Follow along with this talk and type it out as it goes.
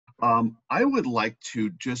I would like to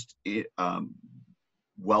just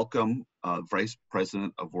welcome Vice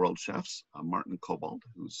President of Worldchefs, Martin Cobalt,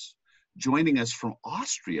 who's joining us from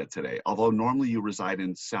Austria today, although normally you reside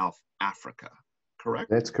in South Africa, correct?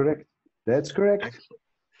 That's correct. That's correct. Excellent.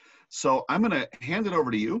 So I'm going to hand it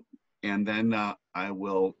over to you, and then I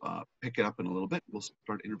will pick it up in a little bit. We'll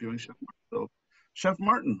start interviewing Chef Martin. So, Chef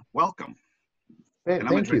Martin, welcome. Hey,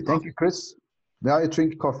 thank you. Thank you, Chris. Now I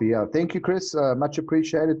drink coffee. Yeah. Thank you, Chris. Much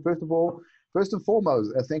appreciated. First and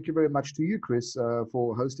foremost, thank you very much to you, Chris,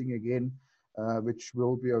 for hosting again, which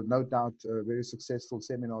will be, no doubt, a very successful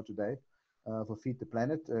seminar today for Feed the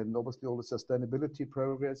Planet, and obviously all the sustainability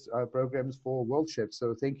programs for Worldchefs.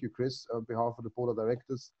 So thank you, Chris, on behalf of the board of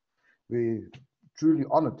directors. We're truly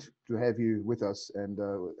honored to have you with us, and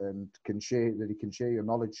you can share your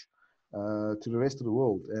knowledge to the rest of the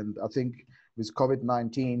world. And I think with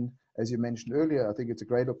COVID-19, as you mentioned earlier, I think it's a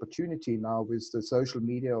great opportunity now with the social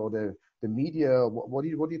media or the media. What do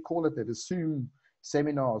you call it? The Zoom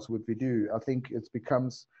seminars, what we do. I think it's become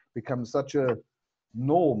such a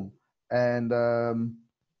norm, and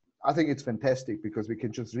I think it's fantastic because we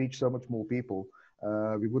can just reach so much more people.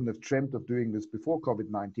 We wouldn't have dreamt of doing this before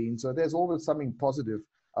COVID-19. So there's always something positive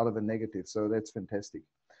out of a negative. So that's fantastic.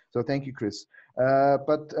 So thank you, Chris.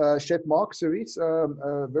 But Chef Mark Serice,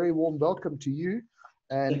 a very warm welcome to you.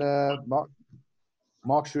 And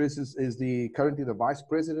Mark Serice is currently the Vice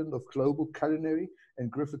President of Global Culinary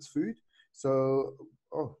and Griffith Foods. So,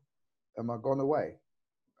 am I gone away?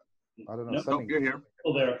 I don't know. Nope, you're here.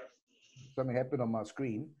 Still there. Something happened on my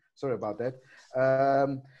screen. Sorry about that.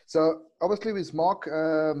 So obviously with Mark,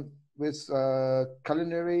 with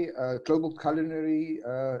culinary, global culinary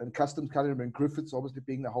and custom culinary and Griffiths, obviously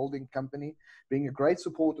being the holding company, being a great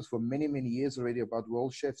supporters for many, many years already about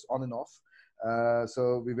Worldchefs on and off.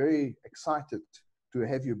 So we're very excited to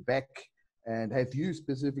have you back and have you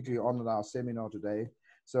specifically on our seminar today.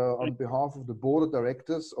 So on behalf of the board of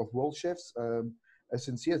directors of Worldchefs, a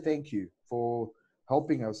sincere thank you for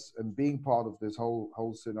helping us and being part of this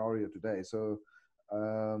whole scenario today. So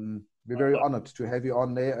we're very honored to have you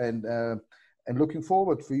on there, and looking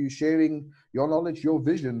forward for you sharing your knowledge, your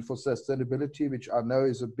vision for sustainability, which I know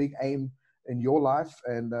is a big aim in your life,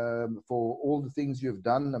 and for all the things you've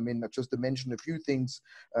done. I mean, just to mention a few things,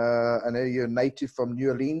 I know you're native from New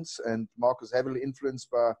Orleans, and Mark is heavily influenced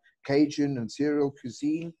by Cajun and Creole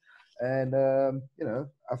cuisine. And, you know,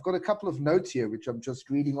 I've got a couple of notes here, which I'm just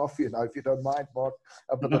reading off you now, if you don't mind, Mark.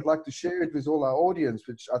 But I'd like to share it with all our audience,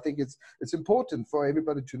 which I think it's important for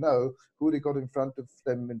everybody to know who they got in front of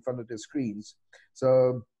them, in front of their screens.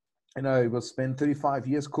 So, you know, he will spend 35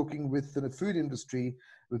 years cooking within the food industry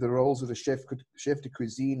with the roles of the chef de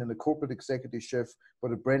cuisine and the corporate executive chef for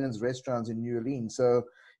the Brennan's restaurants in New Orleans. So,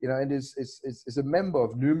 you know, and is a member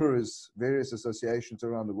of numerous various associations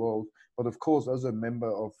around the world, but of course also a member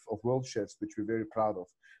of Worldchefs, which we're very proud of.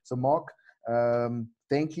 So Mark,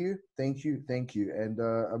 thank you. And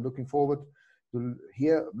I'm looking forward to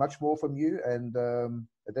hear much more from you. And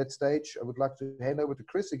at that stage, I would like to hand over to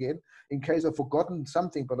Chris again, in case I've forgotten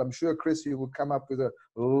something, but I'm sure, Chris, you will come up with a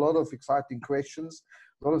lot of exciting questions,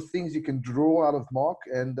 a lot of things you can draw out of Mark,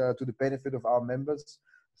 and to the benefit of our members.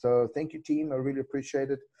 So thank you, team. I really appreciate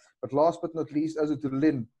it. But last but not least, also to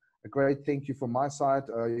Lynn, a great thank you from my side.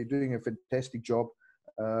 You're doing a fantastic job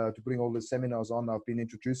to bring all the seminars on. I've been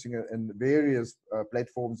introducing it in various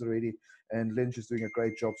platforms already, and Lynn is doing a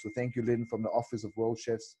great job. So thank you, Lynn, from the office of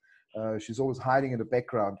Worldchefs. She's always hiding in the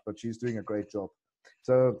background, but she's doing a great job.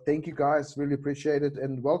 So thank you, guys. Really appreciate it.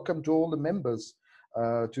 And welcome to all the members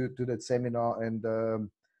to that seminar. And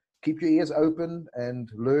keep your ears open and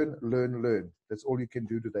learn. That's all you can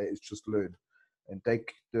do today, is just learn and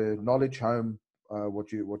take the knowledge home,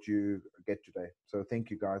 what you get today. So thank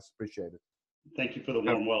you, guys. Appreciate it. Thank you for the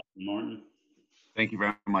warm welcome, Martin. Thank you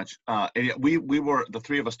very much. We were the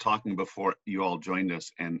three of us talking before you all joined us,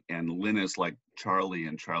 and Lynn is like Charlie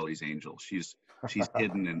and Charlie's Angel. She's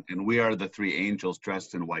hidden, and we are the three angels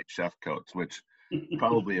dressed in white chef coats, which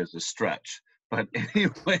probably is a stretch. But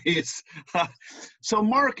anyways, so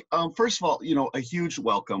Mark, first of all, you know, a huge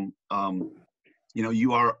welcome. You know,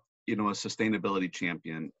 you are, you know, a sustainability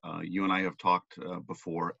champion. You and I have talked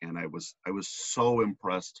before, and I was so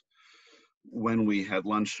impressed when we had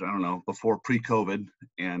lunch, I don't know, before pre-COVID,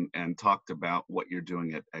 and talked about what you're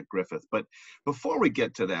doing at Griffith. But before we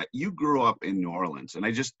get to that, you grew up in New Orleans, and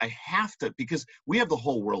I have to, because we have the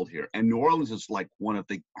whole world here, and New Orleans is like one of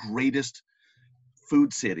the greatest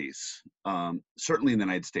food cities, certainly in the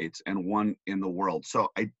United States, and one in the world. So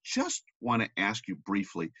I just want to ask you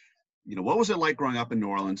briefly, you know, what was it like growing up in New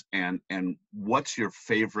Orleans, and what's your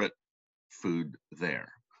favorite food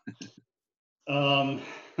there?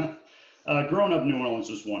 Growing up in New Orleans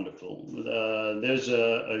was wonderful. There's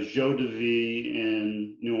a joie de vivre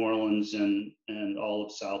in New Orleans and all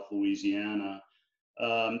of South Louisiana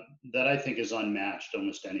that I think is unmatched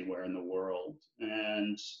almost anywhere in the world.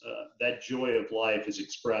 And that joy of life is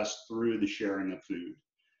expressed through the sharing of food.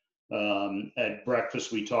 At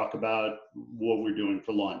breakfast, we talk about what we're doing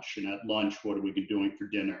for lunch, and at lunch, what are we doing for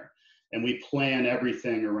dinner? And we plan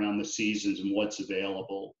everything around the seasons and what's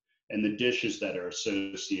available and the dishes that are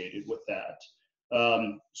associated with that.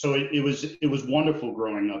 So it was wonderful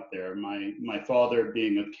growing up there. My father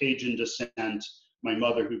being of Cajun descent, my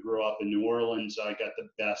mother who grew up in New Orleans, I got the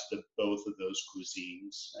best of both of those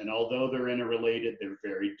cuisines. And although they're interrelated, they're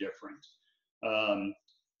very different.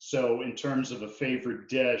 So in terms of a favorite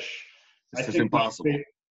dish, I think impossible.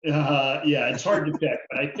 Yeah, it's hard to pick,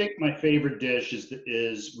 but I think my favorite dish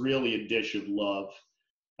is really a dish of love,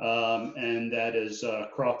 and that is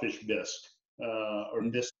crawfish bisque or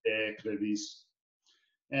bisque crevice.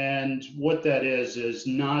 And what that is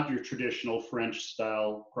not your traditional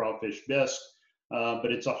French-style crawfish bisque,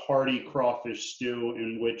 but it's a hearty crawfish stew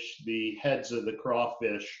in which the heads of the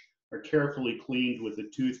crawfish are carefully cleaned with a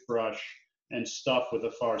toothbrush and stuffed with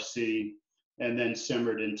a farci, and then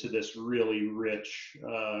simmered into this really rich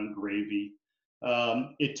gravy.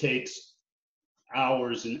 It takes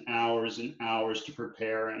hours and hours and hours to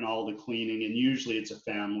prepare and all the cleaning, and usually it's a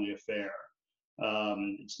family affair.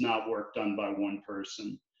 It's not work done by one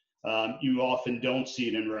person. You often don't see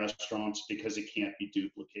it in restaurants because it can't be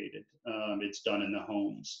duplicated. It's done in the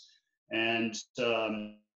homes. And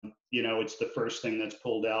you know, it's the first thing that's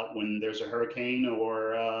pulled out when there's a hurricane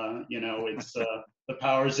or, you know, it's the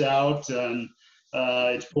power's out and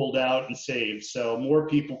it's pulled out and saved. So more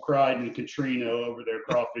people cried in Katrina over their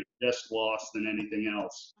crawfish bisque loss than anything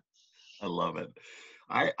else. I love it.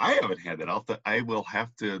 I haven't had that. I will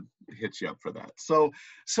have to hit you up for that. So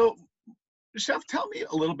Chef, tell me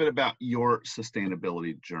a little bit about your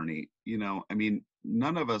sustainability journey. You know, I mean,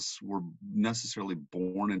 none of us were necessarily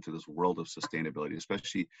born into this world of sustainability,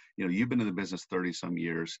 especially, you know, you've been in the business 30 some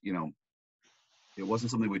years, you know, it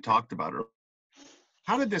wasn't something we talked about.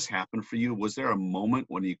 How did this happen for you? Was there a moment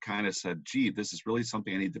when you kind of said, gee, this is really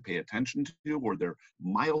something I need to pay attention to? Were there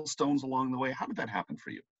milestones along the way? How did that happen for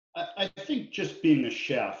you? I think just being a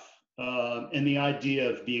chef and the idea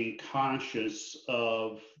of being conscious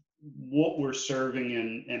of what we're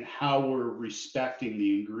serving and how we're respecting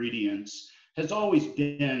the ingredients has always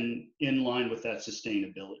been in line with that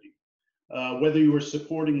sustainability. Whether you were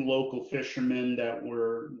supporting local fishermen that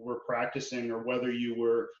were practicing, or whether you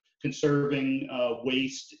were conserving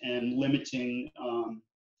waste and limiting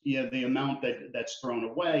the amount that's thrown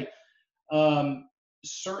away,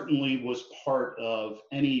 certainly was part of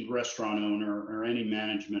any restaurant owner or any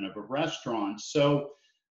management of a restaurant. So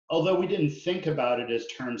although we didn't think about it as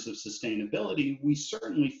terms of sustainability, we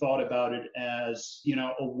certainly thought about it as, you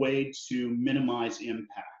know, a way to minimize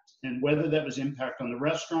impact. And whether that was impact on the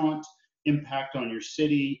restaurant, impact on your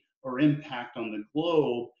city, or impact on the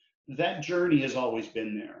globe, that journey has always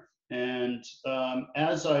been there. And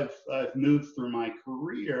as I've moved through my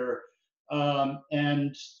career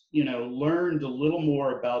and, you know, learned a little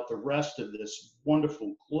more about the rest of this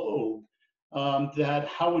wonderful globe, that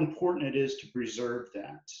how important it is to preserve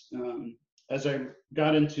that. As I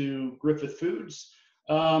got into Griffith Foods,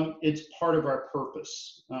 it's part of our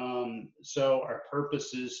purpose. So our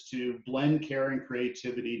purpose is to blend care and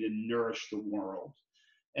creativity to nourish the world.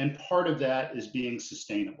 And part of that is being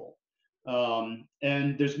sustainable.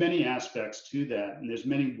 And there's many aspects to that, and there's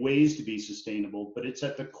many ways to be sustainable, but it's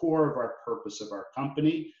at the core of our purpose of our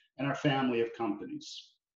company and our family of companies.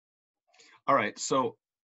 All right, so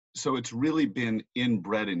it's really been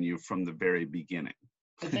inbred in you from the very beginning.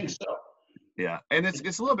 I think so. Yeah, and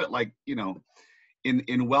it's a little bit like, you know,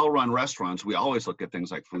 in well-run restaurants, we always look at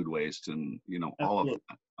things like food waste and, you know, all of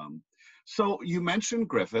that. So you mentioned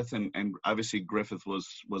Griffith, and obviously Griffith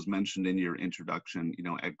was mentioned in your introduction. You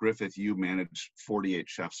know, at Griffith, you manage 48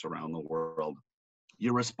 chefs around the world.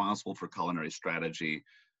 You're responsible for culinary strategy,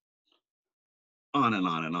 on and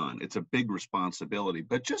on and on. It's a big responsibility.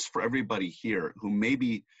 But just for everybody here who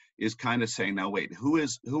maybe is kind of saying, now wait, who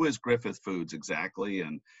is Griffith Foods exactly?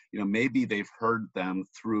 And, you know, maybe they've heard them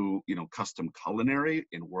through, you know, Custom Culinary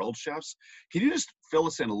in Worldchefs. Can you just fill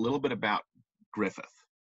us in a little bit about Griffith?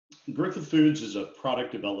 Griffith Foods is a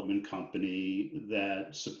product development company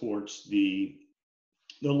that supports the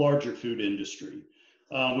larger food industry.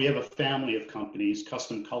 We have a family of companies,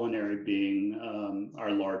 Custom Culinary being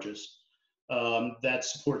our largest, that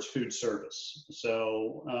supports food service.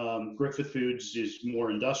 So Griffith Foods is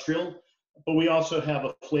more industrial, but we also have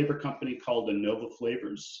a flavor company called Nova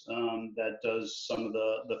Flavors that does some of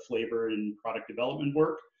the flavor and product development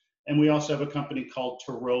work. And we also have a company called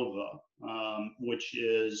Tarova, which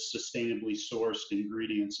is sustainably sourced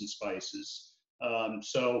ingredients and spices.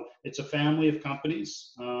 So it's a family of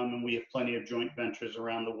companies, and we have plenty of joint ventures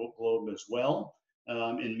around the globe as well,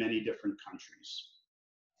 in many different countries.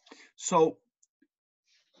 So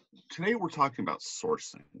today we're talking about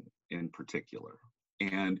sourcing in particular.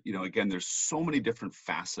 And, again, there's so many different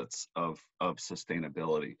facets of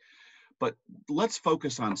sustainability. But let's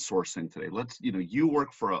focus on sourcing today. You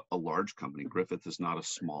work for a large company. Griffith is not a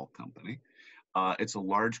small company. It's a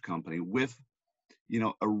large company with,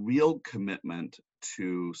 a real commitment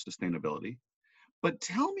to sustainability. But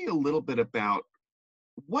tell me a little bit about,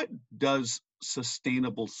 what does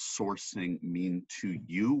sustainable sourcing mean to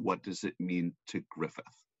you? What does it mean to Griffith?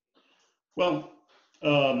 Well,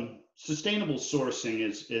 sustainable sourcing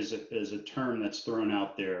is a term that's thrown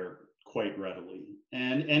out there quite readily.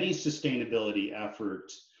 And any sustainability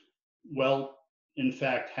effort, well, in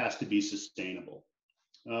fact, has to be sustainable.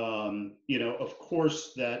 Of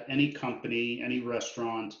course, that any company, any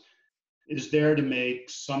restaurant is there to make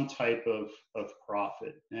some type of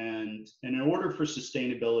profit. And in order for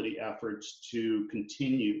sustainability efforts to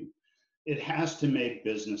continue, it has to make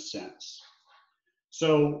business sense.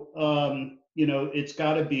 So, it's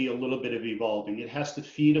got to be a little bit of evolving. It has to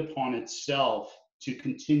feed upon itself to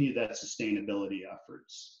continue that sustainability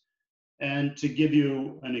efforts. And to give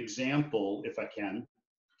you an example, if I can.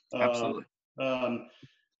 Absolutely.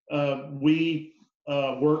 We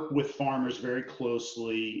work with farmers very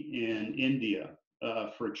closely in India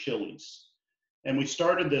for chilies. And we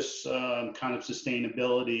started this kind of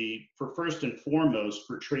sustainability for, first and foremost,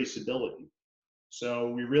 for traceability. So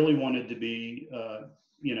we really wanted to be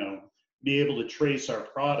able to trace our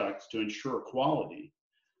products to ensure quality.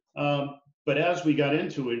 But as we got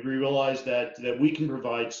into it, we realized that we can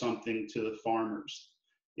provide something to the farmers.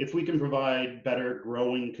 If we can provide better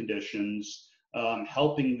growing conditions,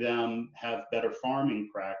 helping them have better farming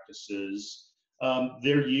practices,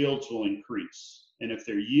 their yields will increase. And if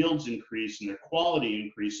their yields increase and their quality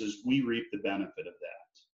increases, we reap the benefit of that.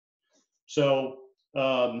 So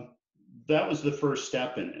that was the first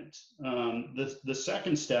step in it. The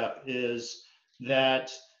second step is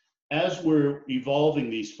that as we're evolving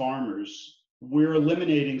these farmers, we're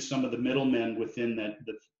eliminating some of the middlemen within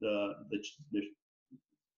the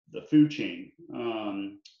food chain.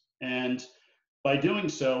 And by doing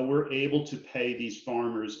so, we're able to pay these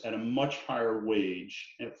farmers at a much higher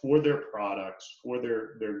wage for their products, for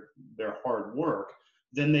their hard work,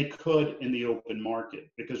 than they could in the open market,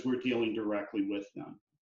 because we're dealing directly with them.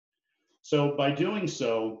 So by doing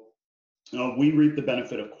so, we reap the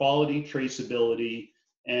benefit of quality, traceability,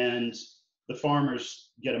 and the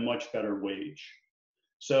farmers get a much better wage.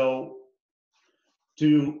 So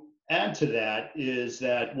to add to that is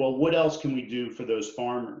that, well, what else can we do for those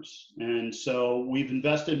farmers? And so we've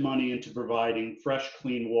invested money into providing fresh,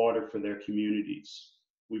 clean water for their communities.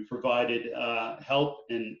 We've provided help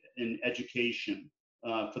in education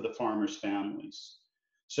for the farmers' families.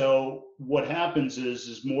 So what happens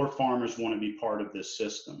is more farmers want to be part of this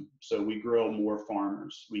system. So we grow more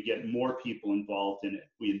farmers. We get more people involved in it.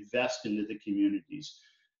 We invest into the communities.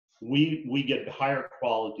 We get higher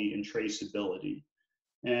quality and traceability.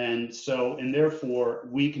 And therefore,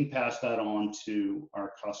 we can pass that on to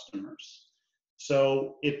our customers.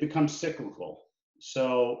 So it becomes cyclical.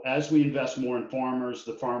 So as we invest more in farmers,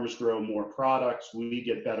 the farmers grow more products. We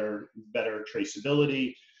get better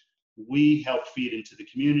traceability. We help feed into the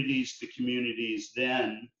communities. The communities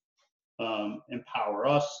then empower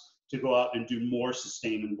us to go out and do more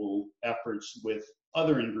sustainable efforts with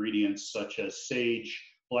other ingredients such as sage,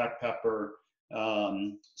 black pepper,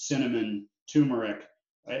 cinnamon, turmeric,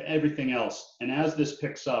 everything else. And as this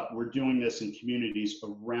picks up, we're doing this in communities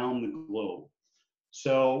around the globe.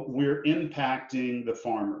 So we're impacting the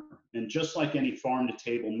farmer. And just like any farm to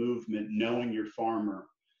table movement, knowing your farmer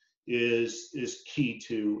is key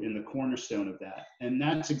to, in the cornerstone of that. And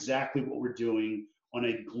that's exactly what we're doing on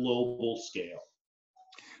a global scale.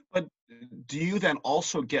 But do you then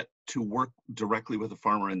also get to work directly with the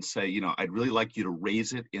farmer and say, I'd really like you to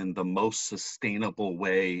raise it in the most sustainable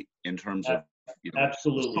way in terms of,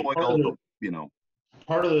 absolutely soil,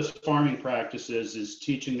 Part of those farming practices is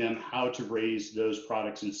teaching them how to raise those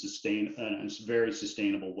products in a very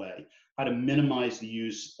sustainable way, how to minimize the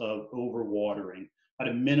use of overwatering, how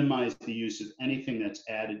to minimize the use of anything that's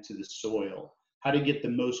added to the soil, how to get the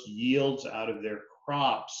most yields out of their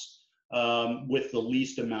crops with the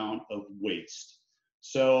least amount of waste.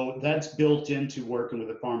 So that's built into working with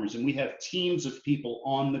the farmers. And we have teams of people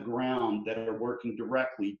on the ground that are working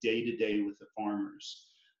directly day to day with the farmers,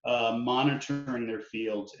 monitoring their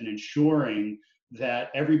fields and ensuring that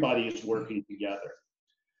everybody is working together.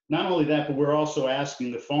 Not only that, but we're also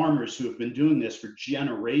asking the farmers who have been doing this for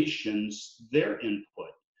generations their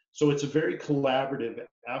input. So it's a very collaborative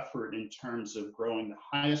effort in terms of growing the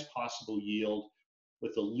highest possible yield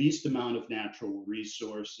with the least amount of natural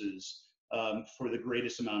resources, for the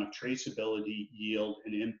greatest amount of traceability, yield,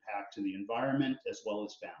 and impact to the environment, as well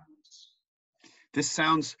as balance. This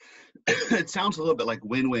sounds, it sounds a little bit like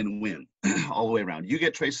win-win-win all the way around. You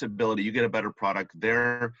get traceability, you get a better product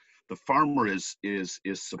there. The farmer is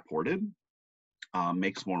supported,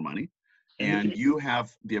 makes more money, and you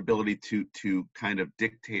have the ability to kind of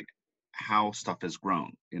dictate how stuff is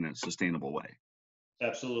grown in a sustainable way.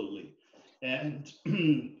 Absolutely. And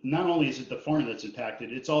not only is it the farmer that's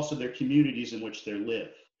impacted, it's also their communities in which they live.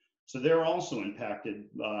 So they're also impacted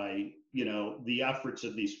by, the efforts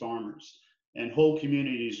of these farmers. And whole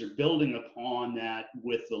communities are building upon that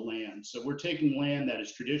with the land. So we're taking land that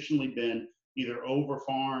has traditionally been either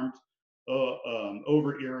over-farmed,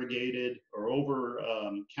 over-irrigated, or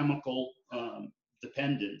over-chemical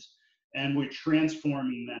dependent, and we're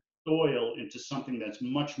transforming that soil into something that's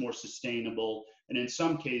much more sustainable, and in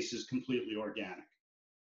some cases, completely organic.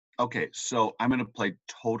 Okay, so I'm going to play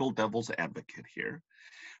total devil's advocate here,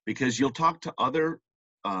 because you'll talk to other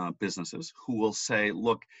businesses who will say,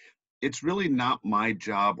 look, it's really not my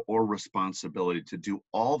job or responsibility to do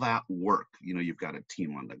all that work. You've got a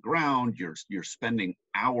team on the ground, you're spending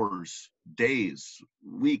hours, days,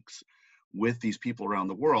 weeks with these people around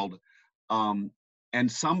the world. And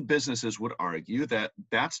some businesses would argue that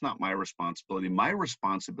that's not my responsibility. My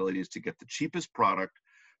responsibility is to get the cheapest product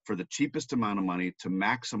for the cheapest amount of money to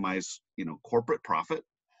maximize, corporate profit,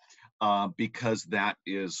 because that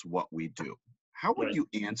is what we do. How would you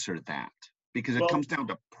answer that? Because it comes down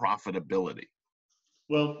to profitability.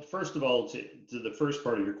 Well, first of all, to the first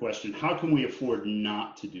part of your question, how can we afford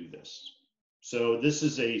not to do this? So this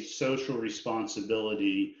is a social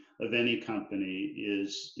responsibility of any company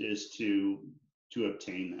is to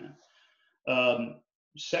obtain that.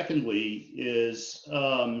 Secondly is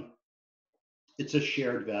it's a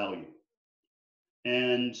shared value.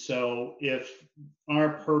 And so if our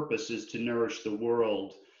purpose is to nourish the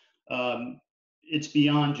world, it's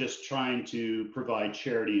beyond just trying to provide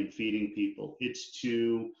charity and feeding people. It's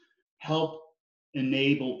to help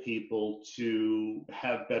enable people to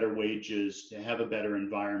have better wages, to have a better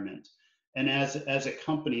environment. And as a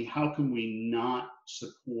company, how can we not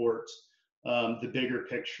support the bigger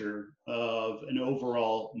picture of an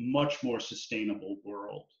overall much more sustainable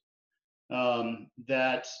world?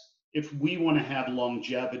 That if we want to have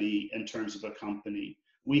longevity in terms of a company,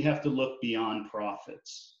 we have to look beyond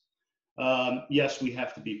profits. Yes, we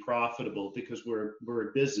have to be profitable because we're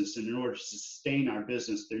a business, and in order to sustain our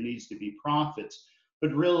business, there needs to be profits.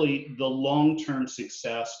 But really, the long-term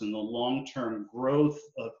success and the long-term growth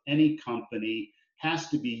of any company has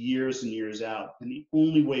to be years and years out. And the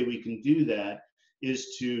only way we can do that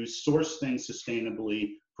is to source things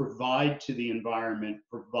sustainably, provide to the environment,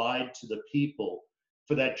 provide to the people,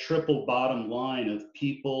 for that triple bottom line of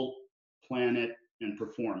people, planet, and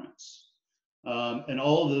performance. And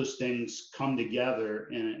all of those things come together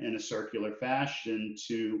in a circular fashion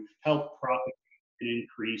to help propagate and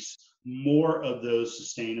increase more of those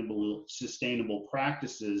sustainable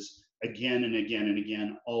practices again and again and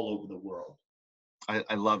again all over the world.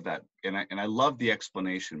 I love that. And I love the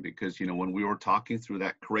explanation, because, when we were talking through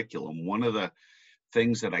that curriculum, one of the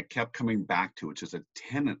things that I kept coming back to, which is a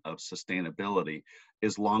tenet of sustainability,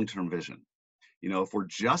 is long-term vision. If we're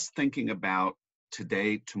just thinking about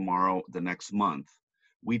today, tomorrow, the next month,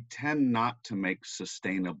 we tend not to make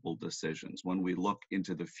sustainable decisions. When we look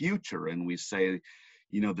into the future and we say,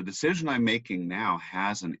 the decision I'm making now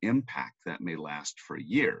has an impact that may last for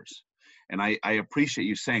years. And I appreciate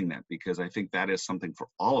you saying that, because I think that is something for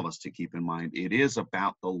all of us to keep in mind. It is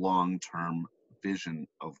about the long-term vision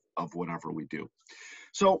of whatever we do.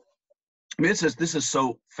 So this is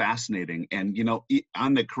so fascinating. And,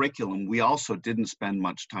 on the curriculum, we also didn't spend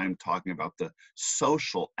much time talking about the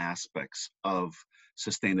social aspects of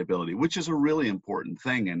sustainability, which is a really important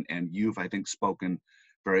thing. And you've, I think, spoken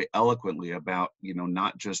very eloquently about,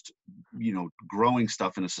 not just, growing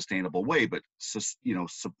stuff in a sustainable way, but,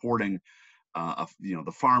 supporting,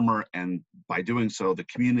 the farmer, and by doing so, the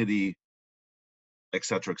community, et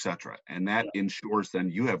cetera, et cetera. And that ensures then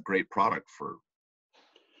you have great product for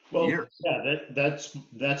years. Yeah,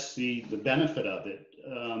 that's the benefit of it.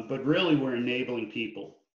 But really, we're enabling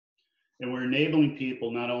people. And we're enabling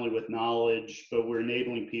people not only with knowledge, but we're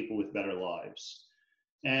enabling people with better lives.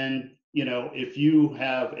 And, you know, if you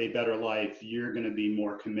have a better life, you're going to be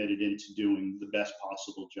more committed into doing the best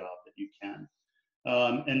possible job that you can.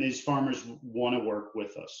 And these farmers want to work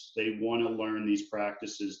with us. They want to learn these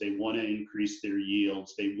practices. They want to increase their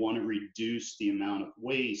yields. They want to reduce the amount of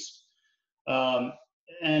waste,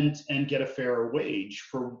 and get a fairer wage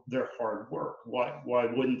for their hard work. Why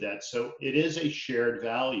wouldn't that? So it is a shared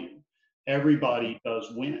value. Everybody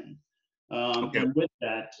does win. Okay. And with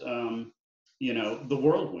that, you know, the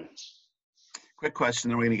world wins. Quick question,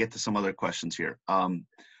 then we're going to get to some other questions here.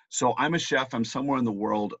 So I'm a chef. I'm somewhere in the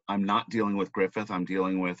world. I'm not dealing with Griffith. I'm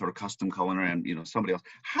dealing with, or Custom Culinary. I'm, you know, somebody else.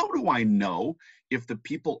 How do I know if the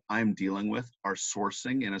people I'm dealing with are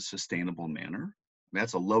sourcing in a sustainable manner?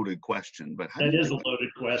 That's a loaded question, but how That do you is a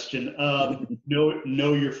loaded question.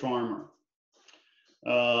 Know your farmer.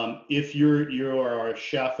 If you're a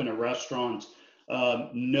chef in a restaurant,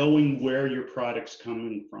 knowing where your product's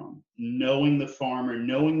coming from, knowing the farmer,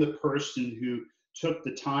 knowing the person who took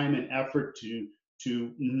the time and effort to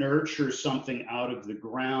nurture something out of the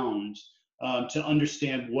ground, to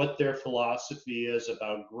understand what their philosophy is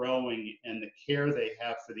about growing and the care they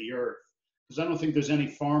have for the earth. Because I don't think there's any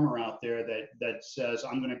farmer out there that says,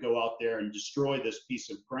 I'm going to go out there and destroy this piece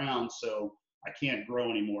of ground so I can't grow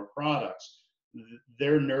any more products.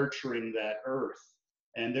 They're nurturing that earth,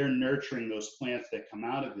 and they're nurturing those plants that come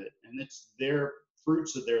out of it. And it's their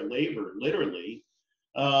fruits of their labor, literally.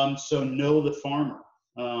 So know the farmer.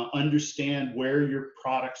 Understand where your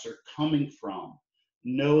products are coming from.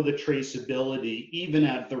 Know the traceability, even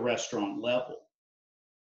at the restaurant level.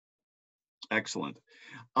 Excellent.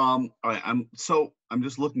 All right, I'm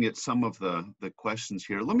just looking at some of the questions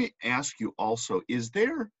here. Let me ask you also: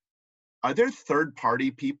 are there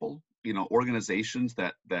third-party people, you know, organizations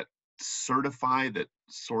that certify that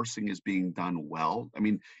sourcing is being done well? I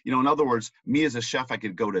mean, you know, in other words, me as a chef, I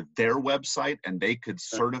could go to their website and they could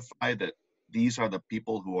certify that these are the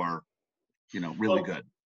people who are, you know, really good.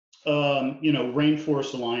 You know,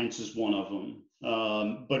 Rainforest Alliance is one of them,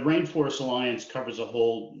 but Rainforest Alliance covers a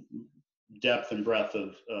whole depth and breadth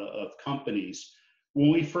of companies.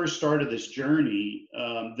 When we first started this journey,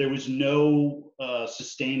 there was no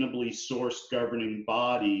sustainably sourced governing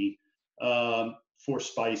body for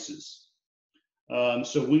spices.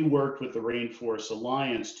 So we worked with the Rainforest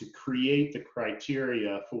Alliance to create the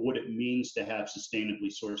criteria for what it means to have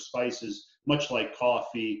sustainably sourced spices, much like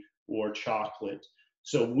coffee or chocolate.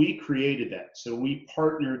 So we created that. So we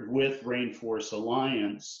partnered with Rainforest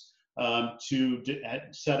Alliance to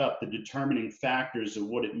set up the determining factors of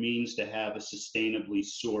what it means to have a sustainably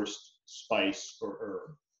sourced spice or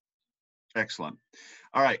herb. Excellent.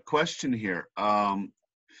 All right, question here.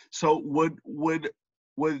 So would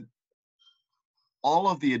all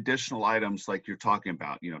of the additional items like you're talking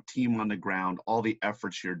about, you know, team on the ground, all the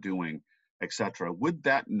efforts you're doing, et cetera, would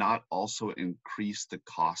that not also increase the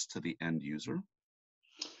cost to the end user?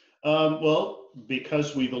 Well,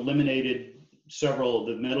 because we've eliminated several of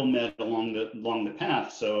the middlemen along the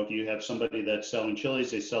path. So if you have somebody that's selling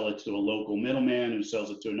chilies, they sell it to a local middleman who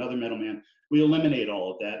sells it to another middleman. We eliminate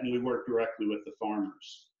all of that, and we work directly with the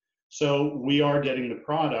farmers. So we are getting the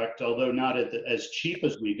product, although not as cheap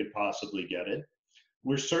as we could possibly get it.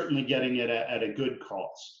 We're certainly getting it at a good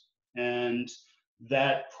cost. And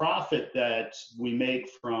that profit that we make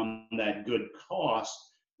from that good cost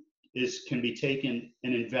can be taken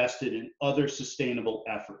and invested in other sustainable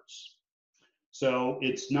efforts. So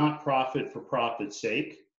it's not profit for profit's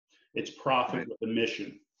sake, it's profit with a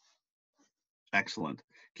mission. Excellent.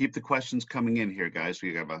 Keep the questions coming in here, guys.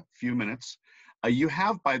 We have a few minutes. You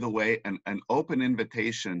have, by the way, an open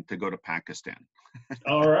invitation to go to Pakistan.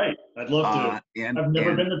 All right, I'd love to. I've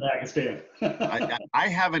never been to Pakistan. I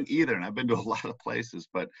haven't either, and I've been to a lot of places,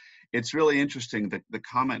 but it's really interesting. The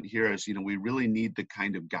comment here is, you know, we really need the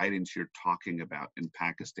kind of guidance you're talking about in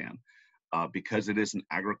Pakistan, because it is an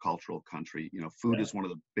agricultural country. You know, food is one of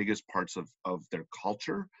the biggest parts of their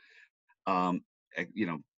culture. You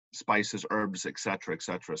know, spices, herbs, et cetera, et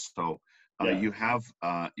cetera. So you have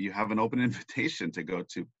an open invitation to go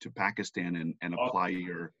to Pakistan and apply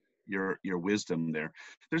your wisdom there.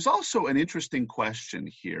 There's also an interesting question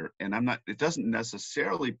here, and it doesn't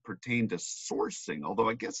necessarily pertain to sourcing, although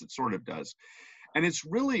I guess it sort of does. And it's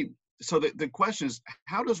really, so the question is,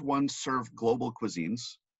 how does one serve global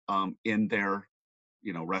cuisines in their,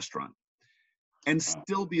 you know, restaurant and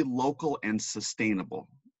still be local and sustainable,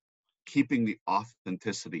 keeping the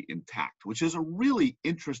authenticity intact, which is a really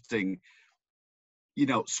interesting, you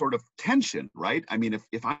know, sort of tension, right? I mean,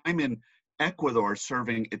 if I'm in Ecuador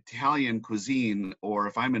serving Italian cuisine, or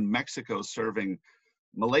if I'm in Mexico serving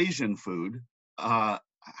Malaysian food. How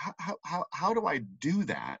do I do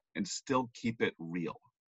that and still keep it real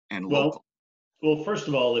and local? Well, first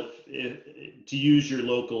of all, if to use your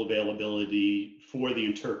local availability for the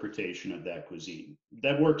interpretation of that cuisine,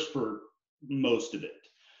 that works for most of it.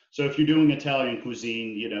 So if you're doing Italian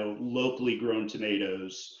cuisine, you know, locally grown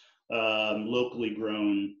tomatoes, locally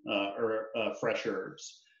grown or fresh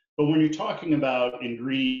herbs. But when you're talking about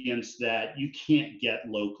ingredients that you can't get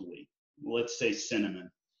locally, let's say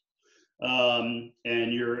cinnamon, and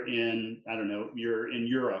you're in, I don't know, you're in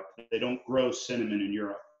Europe, they don't grow cinnamon in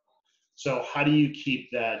Europe. So how do you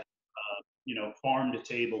keep that, you know, farm to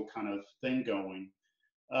table kind of thing going?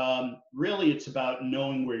 Really, it's about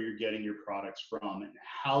knowing where you're getting your products from and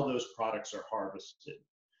how those products are harvested.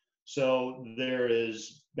 So there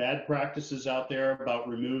is bad practices out there about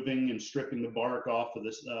removing and stripping the bark off of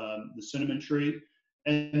this, the cinnamon tree,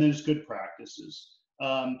 and there's good practices.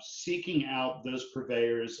 Seeking out those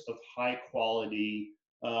purveyors of high quality,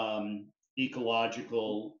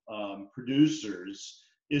 ecological producers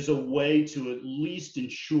is a way to at least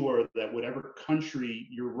ensure that whatever country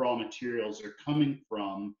your raw materials are coming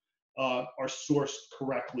from are sourced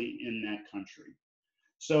correctly in that country.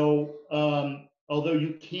 So although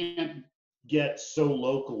you can't get so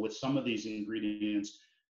local with some of these ingredients,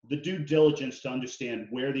 the due diligence to understand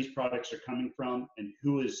where these products are coming from and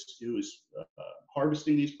who is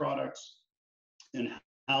harvesting these products and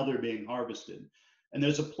how they're being harvested. And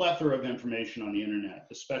there's a plethora of information on the internet,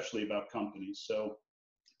 especially about companies. So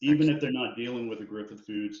even if they're not dealing with the Griffith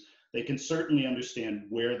Foods, they can certainly understand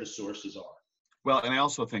where the sources are. Well, and I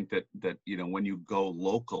also think that you know, when you go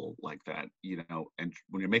local like that, you know, and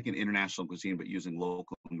when you're making international cuisine but using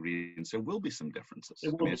local ingredients, there will be some differences. I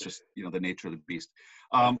mean, it's just, you know, the nature of the beast.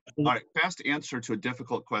 All right, fast answer to a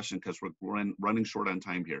difficult question because we're running short on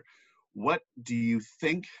time here. What do you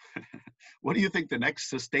think? What do you think the next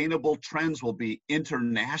sustainable trends will be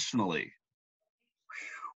internationally?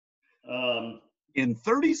 In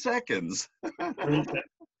 30 seconds. And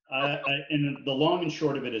the long and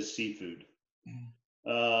short of it is seafood.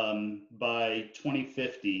 By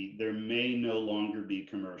 2050, there may no longer be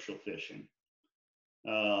commercial fishing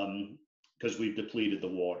because we've depleted the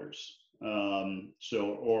waters,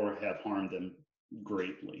 or have harmed them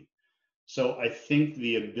greatly. So I think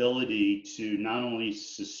the ability to not only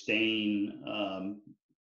sustain,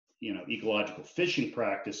 you know, ecological fishing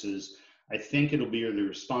practices, I think it'll be the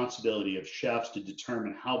responsibility of chefs to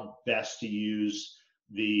determine how best to use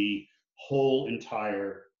the whole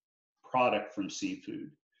entire product from seafood,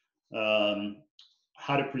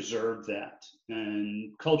 how to preserve that.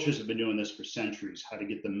 And cultures have been doing this for centuries, how to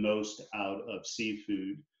get the most out of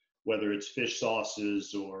seafood, whether it's fish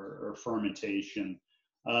sauces or fermentation.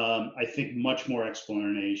 I think much more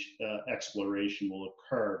exploration will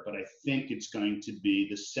occur, but I think it's going to be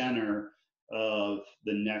the center of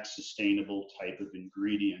the next sustainable type of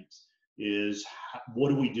ingredient is what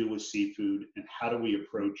do we do with seafood and how do we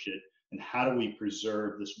approach it and how do we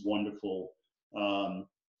preserve this wonderful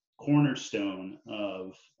cornerstone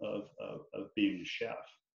of being a chef.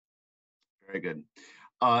 Very good.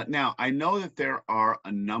 Now, I know that there are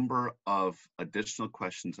a number of additional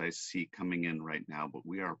questions I see coming in right now, but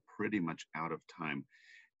we are pretty much out of time.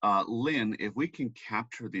 Lynn, if we can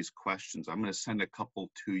capture these questions, I'm going to send a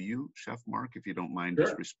couple to you, Chef Mark, if you don't mind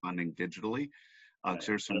just responding digitally.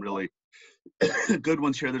 There's some really good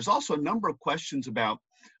ones here. There's also a number of questions about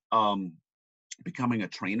becoming a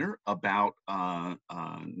trainer, about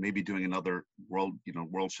maybe doing another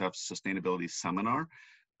Worldchefs sustainability seminar.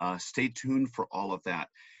 Stay tuned for all of that.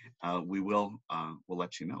 We'll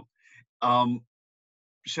let you know.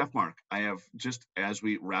 Chef Mark, I have, just as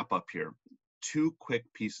we wrap up here, 2 quick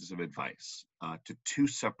pieces of advice to 2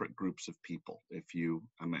 separate groups of people.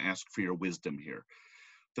 I'm going to ask for your wisdom here.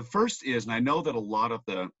 The first is, and I know that a lot of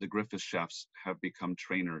the Griffith chefs have become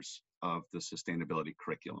trainers of the sustainability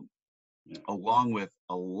curriculum, along with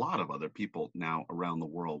a lot of other people now around the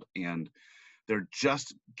world, and they're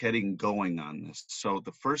just getting going on this. So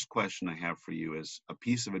the first question I have for you is a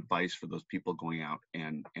piece of advice for those people going out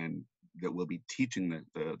and that will be teaching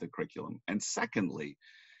the curriculum. And secondly,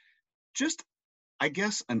 just, I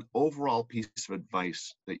guess, an overall piece of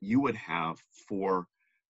advice that you would have for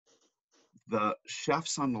the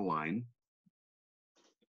chefs on the line,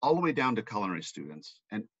 all the way down to culinary students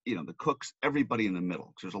and, you know, the cooks, everybody in the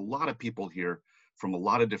middle. There's a lot of people here from a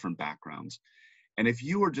lot of different backgrounds. And if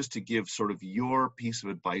you were just to give sort of your piece of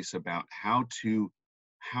advice about how to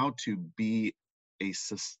be a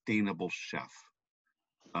sustainable chef,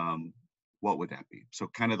 what would that be? So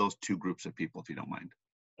kind of those 2 groups of people, if you don't mind.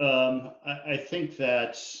 I think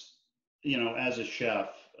that as a chef,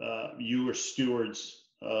 you are stewards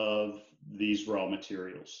of these raw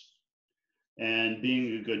materials. And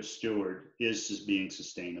being a good steward is just being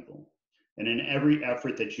sustainable. And in every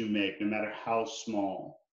effort that you make, no matter how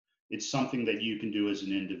small, it's something that you can do as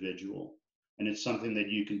an individual. And it's something that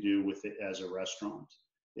you can do with it as a restaurant.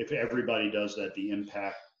 If everybody does that, the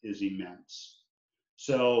impact is immense.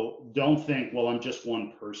 So don't think, well, I'm just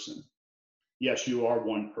one person. Yes, you are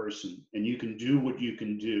one person, and you can do what you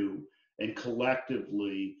can do. And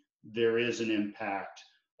collectively, there is an impact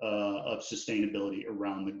of sustainability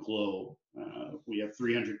around the globe. We have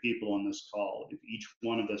 300 people on this call. If each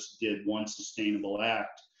one of us did one sustainable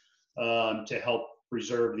act to help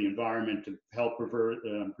preserve the environment, to help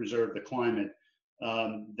preserve the climate,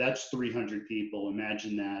 that's 300 people.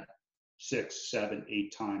 Imagine that 6, 7,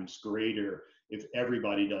 8 times greater if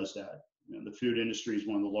everybody does that. The food industry is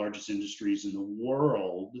one of the largest industries in the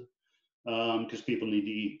world because people need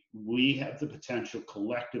to eat. We have the potential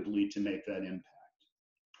collectively to make that impact.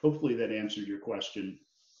 Hopefully that answered your question.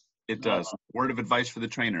 It does. Word of advice for the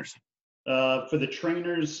trainers. For the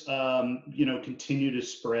trainers, continue to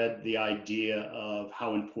spread the idea of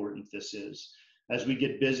how important this is. As we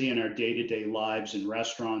get busy in our day-to-day lives in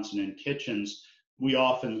restaurants and in kitchens, we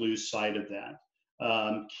often lose sight of that.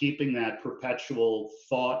 Keeping that perpetual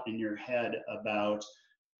thought in your head about,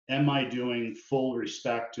 am I doing full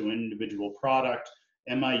respect to an individual product?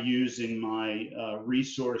 Am I using my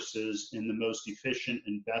resources in the most efficient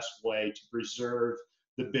and best way to preserve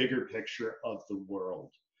the bigger picture of the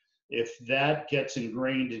world? If that gets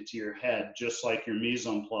ingrained into your head, just like your mise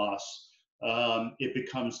en place, it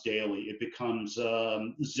becomes daily. It becomes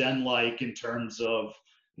Zen-like in terms of,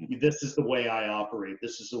 this is the way I operate.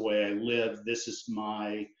 This is the way I live. This is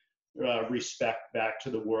my respect back to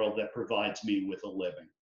the world that provides me with a living.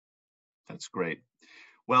 That's great.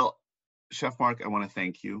 Well, Chef Mark, I want to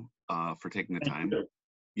thank you for taking the time.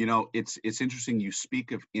 It's interesting. You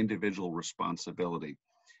speak of individual responsibility,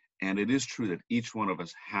 and it is true that each one of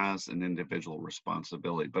us has an individual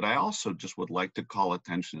responsibility. But I also just would like to call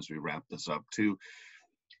attention as we wrap this up to,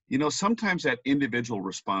 sometimes that individual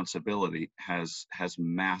responsibility has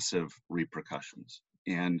massive repercussions.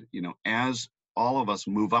 And, as all of us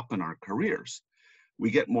move up in our careers, we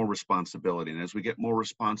get more responsibility. And as we get more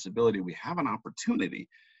responsibility, we have an opportunity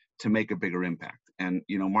to make a bigger impact. And,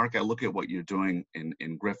 Mark, I look at what you're doing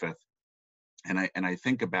in Griffith, and I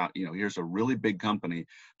think about, here's a really big company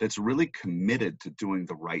that's really committed to doing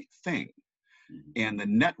the right thing. And the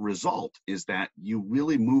net result is that you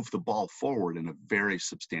really move the ball forward in a very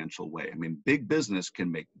substantial way. I mean, big business can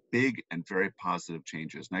make big and very positive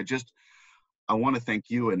changes. And I want to thank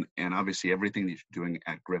you and obviously everything that you're doing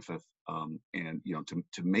at Griffith and,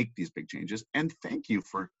 to make these big changes. And thank you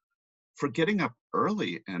for getting up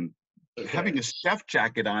early and having a chef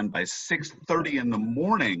jacket on by 6:30 in the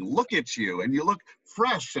morning. Look at you, and you look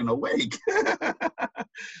fresh and awake.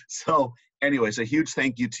 So anyways, a huge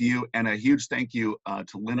thank you to you, and a huge thank you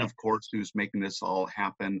to Lynn, of course, who's making this all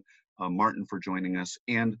happen, Martin for joining us,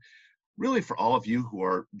 and really for all of you who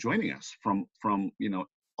are joining us from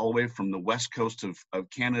all the way from the west coast of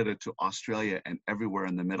Canada to Australia and everywhere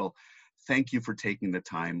in the middle. Thank you for taking the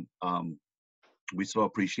time. We so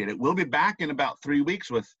appreciate it. We'll be back in about 3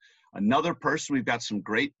 weeks with another person. We've got some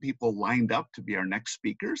great people lined up to be our next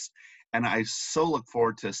speakers. And I so look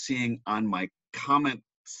forward to seeing on my comment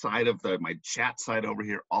side of my chat side over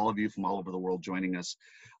here, all of you from all over the world joining us.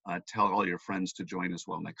 Tell all your friends to join as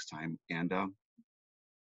well next time. And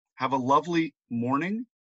have a lovely morning,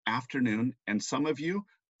 afternoon, and some of you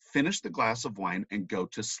finish the glass of wine and go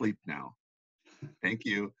to sleep now. Thank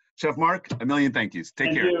you. Chef Mark, a million thank yous.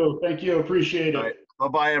 Take care. Thank you. Appreciate it.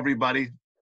 Bye-bye, everybody.